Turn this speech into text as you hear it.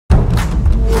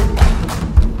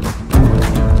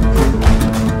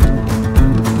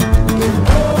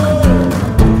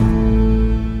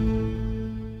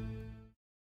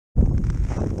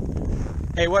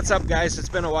what's up guys? It's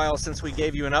been a while since we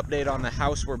gave you an update on the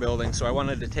house we're building, so I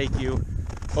wanted to take you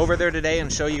over there today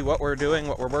and show you what we're doing,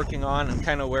 what we're working on, and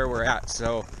kind of where we're at.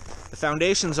 So the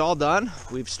foundation's all done.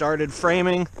 We've started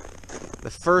framing. The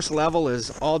first level is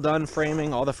all done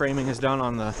framing. All the framing is done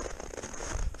on the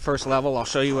first level. I'll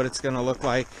show you what it's going to look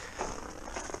like.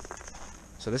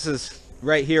 So this is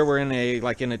right here. We're in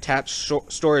an attached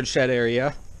storage shed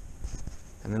area,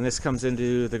 and then this comes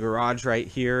into the garage right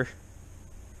here.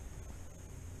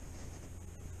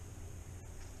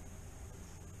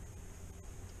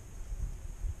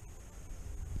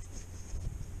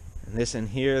 And this in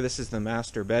here, this is the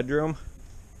master bedroom.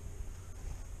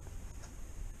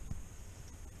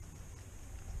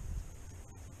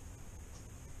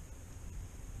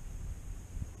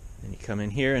 Then you come in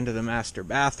here into the master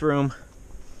bathroom.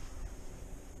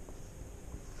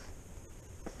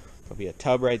 There'll be a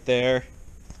tub right there,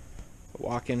 a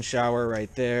walk-in shower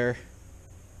right there,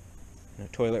 and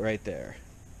a toilet right there.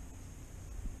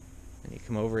 And you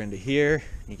come over into here,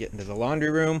 you get into the laundry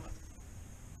room.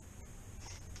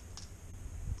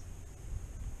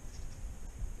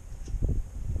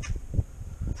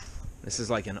 This is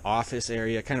like an office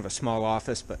area, kind of a small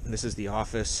office, but this is the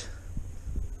office.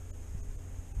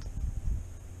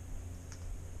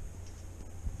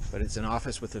 But it's an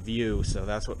office with a view, so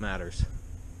that's what matters.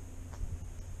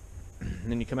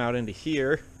 And then you come out into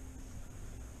here,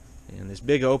 and this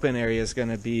big open area is going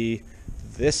to be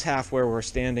this half where we're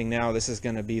standing now. This is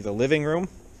going to be the living room.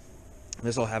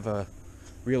 This will have a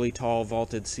really tall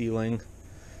vaulted ceiling.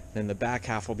 Then the back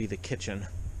half will be the kitchen.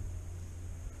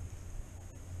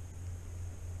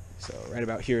 So right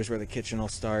about here is where the kitchen will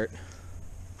start.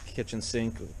 Kitchen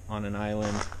sink on an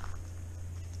island.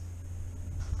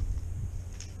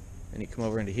 And you come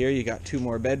over into here, you got two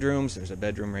more bedrooms. There's a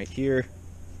bedroom right here.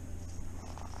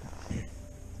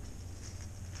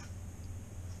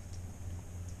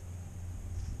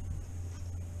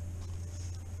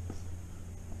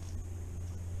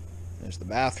 There's the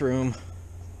bathroom.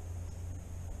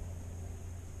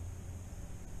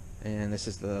 And this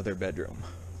is the other bedroom.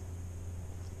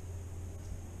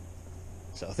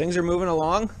 So things are moving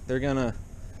along. They're gonna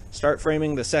start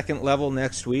framing the second level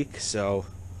next week. So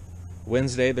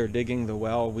Wednesday they're digging the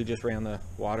well. We just ran the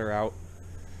water out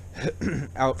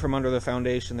out from under the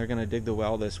foundation. They're gonna dig the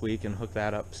well this week and hook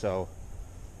that up. So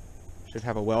should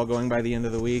have a well going by the end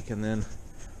of the week, and then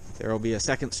there will be a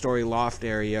second story loft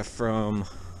area from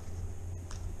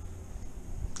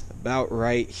about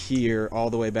right here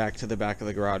all the way back to the back of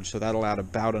the garage. So that'll add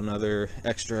about another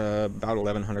extra about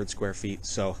 1,100 square feet.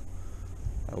 So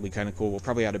that'll be kind of cool. We'll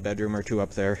probably add a bedroom or two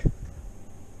up there.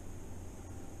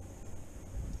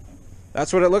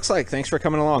 That's what it looks like. Thanks for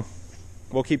coming along.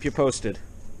 We'll keep you posted.